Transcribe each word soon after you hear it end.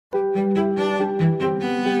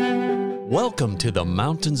Welcome to the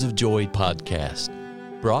Mountains of Joy podcast,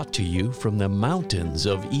 brought to you from the mountains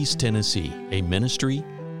of East Tennessee, a ministry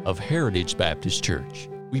of Heritage Baptist Church.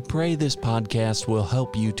 We pray this podcast will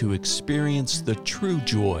help you to experience the true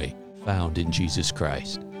joy found in Jesus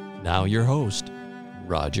Christ. Now your host,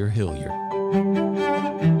 Roger Hilliard.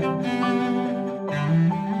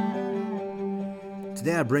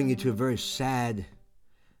 Today I bring you to a very sad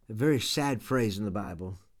phrase in the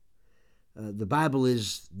Bible. The Bible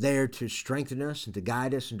is there to strengthen us and to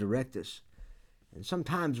guide us and direct us. And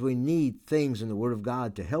sometimes we need things in the Word of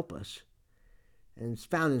God to help us. And it's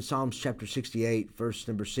found in Psalms chapter 68, verse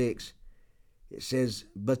number 6. It says,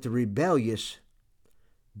 "But the rebellious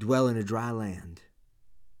dwell in a dry land."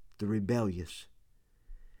 The rebellious.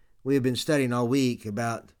 We have been studying all week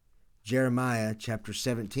about Jeremiah chapter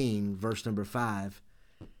 17, verse number 5.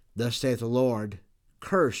 "Thus saith the Lord,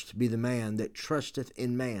 Cursed be the man that trusteth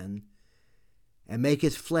in man, and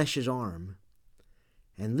maketh flesh his arm."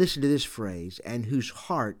 And listen to this phrase, "and whose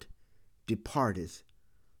heart departeth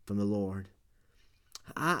from the Lord."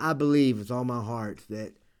 I believe with all my heart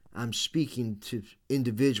that I'm speaking to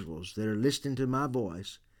individuals that are listening to my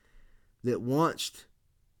voice that once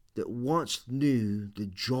knew the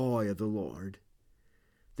joy of the Lord,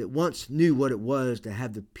 that once knew what it was to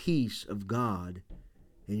have the peace of God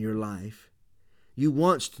in your life. You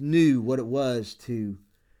once knew what it was to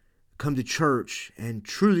come to church and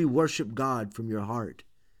truly worship God from your heart.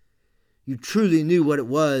 You truly knew what it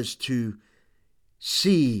was to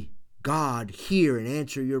see God hear and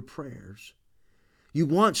answer your prayers. You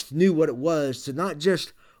once knew what it was to not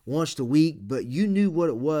just once a week, but you knew what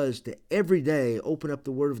it was to every day open up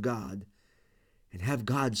the Word of God and have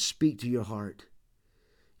God speak to your heart.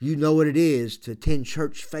 You know what it is to attend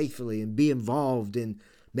church faithfully and be involved in,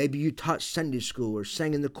 maybe you taught Sunday school or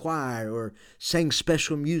sang in the choir or sang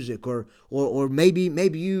special music or maybe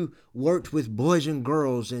you worked with boys and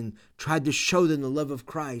girls and tried to show them the love of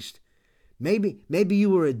Christ. Maybe you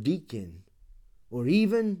were a deacon or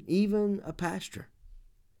even a pastor.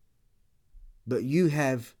 But you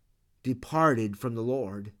have departed from the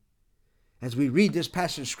Lord. As we read this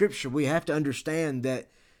passage of Scripture, we have to understand that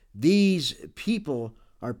these people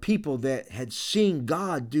are people that had seen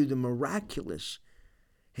God do the miraculous.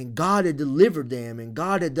 And God had delivered them, and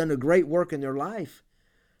God had done a great work in their life.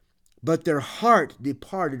 But their heart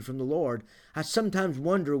departed from the Lord. I sometimes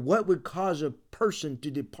wonder what would cause a person to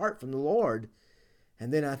depart from the Lord.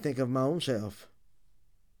 And then I think of my own self.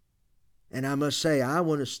 And I must say, I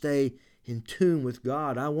want to stay in tune with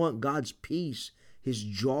God. I want God's peace, His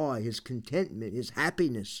joy, His contentment, His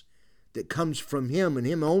happiness that comes from Him and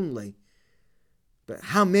Him only. But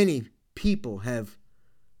how many people have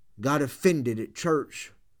got offended at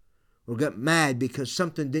church or got mad because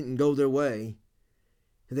something didn't go their way?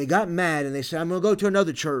 And they got mad and they said, "I'm going to go to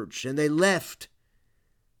another church." And they left.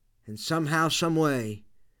 And somehow, some way,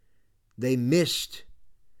 they missed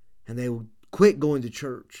and they quit going to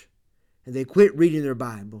church. And they quit reading their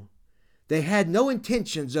Bible. They had no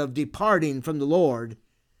intentions of departing from the Lord,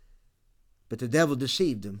 but the devil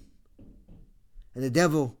deceived them. And the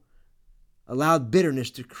devil allowed bitterness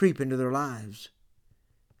to creep into their lives.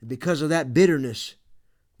 And because of that bitterness,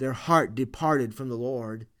 their heart departed from the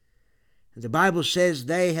Lord. And the Bible says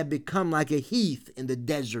they have become like a heath in the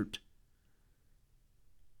desert.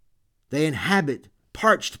 They inhabit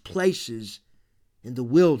parched places in the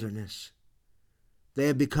wilderness. They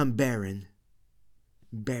have become barren.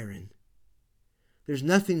 Barren. There's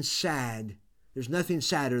nothing sad. There's nothing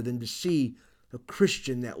sadder than to see a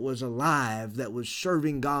Christian that was alive, that was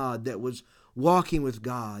serving God, that was walking with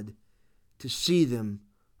God, to see them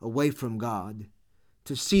away from God,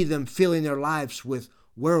 to see them filling their lives with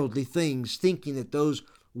worldly things, thinking that those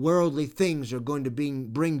worldly things are going to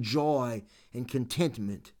bring joy and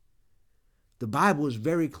contentment. The Bible is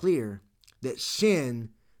very clear that sin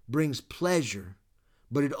brings pleasure,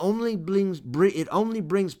 but it only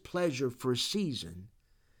brings pleasure for a season.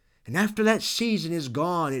 And after that season is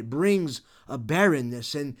gone, it brings a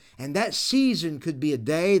barrenness. And that season could be a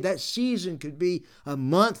day, that season could be a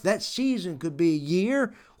month, that season could be a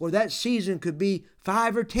year, or that season could be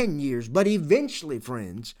 5 or 10 years. But eventually,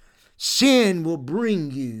 friends, sin will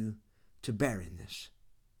bring you to barrenness.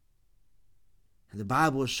 And the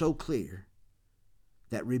Bible is so clear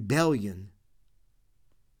that rebellion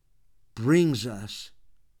brings us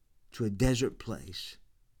to a desert place.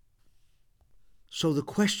 So the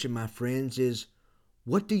question, my friends, is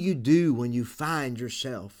what do you do when you find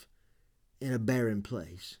yourself in a barren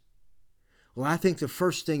place? Well, I think the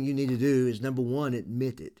first thing you need to do is, number one,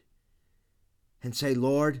 admit it and say,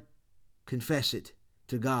 Lord, confess it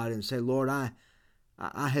to God and say, Lord, I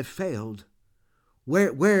have failed.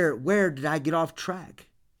 Where did I get off track?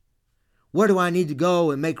 Where do I need to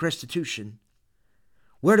go and make restitution?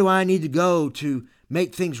 Where do I need to go to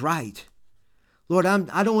make things right? Lord,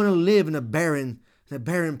 I don't want to live in a barren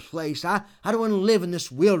place. I don't want to live in this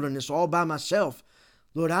wilderness all by myself.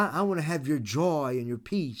 Lord, I want to have your joy and your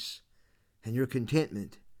peace and your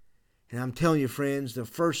contentment. And I'm telling you, friends, the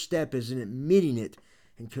first step is in admitting it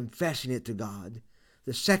and confessing it to God.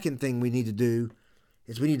 The second thing we need to do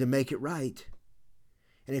is we need to make it right.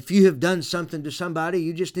 And if you have done something to somebody,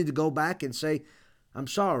 you just need to go back and say, I'm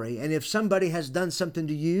sorry. And if somebody has done something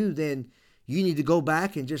to you, then you need to go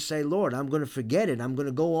back and just say, Lord, I'm going to forget it. I'm going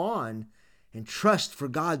to go on and trust for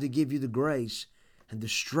God to give you the grace and the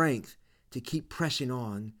strength to keep pressing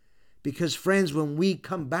on. Because, friends, when we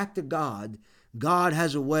come back to God, God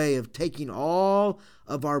has a way of taking all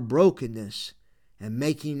of our brokenness and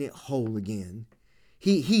making it whole again.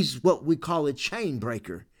 He's what we call a chain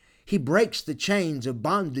breaker. He breaks the chains of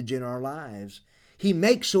bondage in our lives. He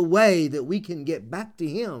makes a way that we can get back to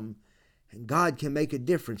Him, and God can make a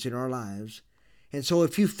difference in our lives. And so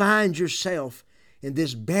if you find yourself in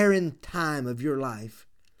this barren time of your life,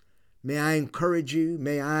 may I encourage you,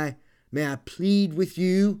 may I plead with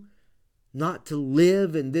you not to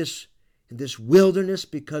live in this wilderness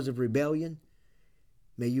because of rebellion.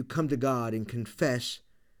 May you come to God and confess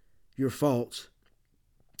your faults.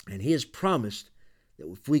 And He has promised that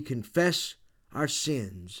if we confess our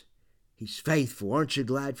sins, He's faithful. Aren't you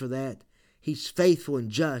glad for that? He's faithful and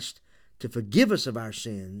just to forgive us of our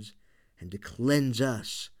sins and to cleanse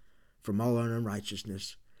us from all our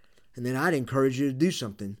unrighteousness. And then I'd encourage you to do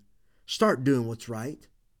something. Start doing what's right.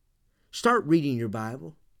 Start reading your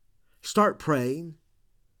Bible. Start praying.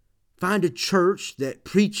 Find a church that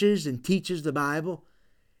preaches and teaches the Bible,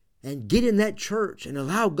 and get in that church and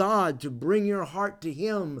allow God to bring your heart to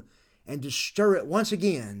Him and to stir it once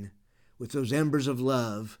again with those embers of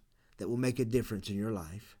love that will make a difference in your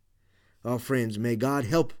life. Oh, friends, may God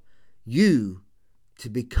help you to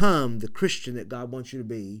become the Christian that God wants you to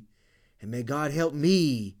be, and may God help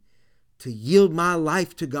me to yield my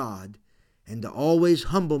life to God and to always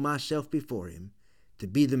humble myself before Him to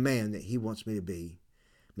be the man that He wants me to be.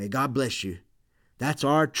 May God bless you. That's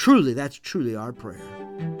truly our prayer.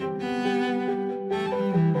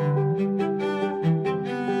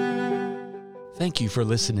 Thank you for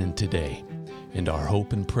listening today. And our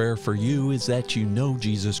hope and prayer for you is that you know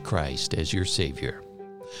Jesus Christ as your Savior.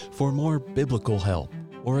 For more biblical help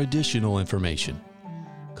or additional information,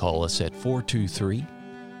 call us at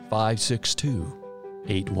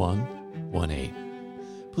 423-562-8118.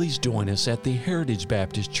 Please join us at the Heritage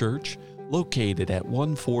Baptist Church, located at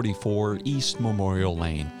 144 East Memorial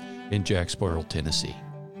Lane in Jacksboro, Tennessee.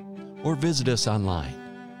 Or visit us online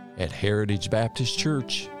at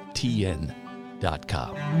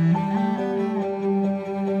heritagebaptistchurchtn.com.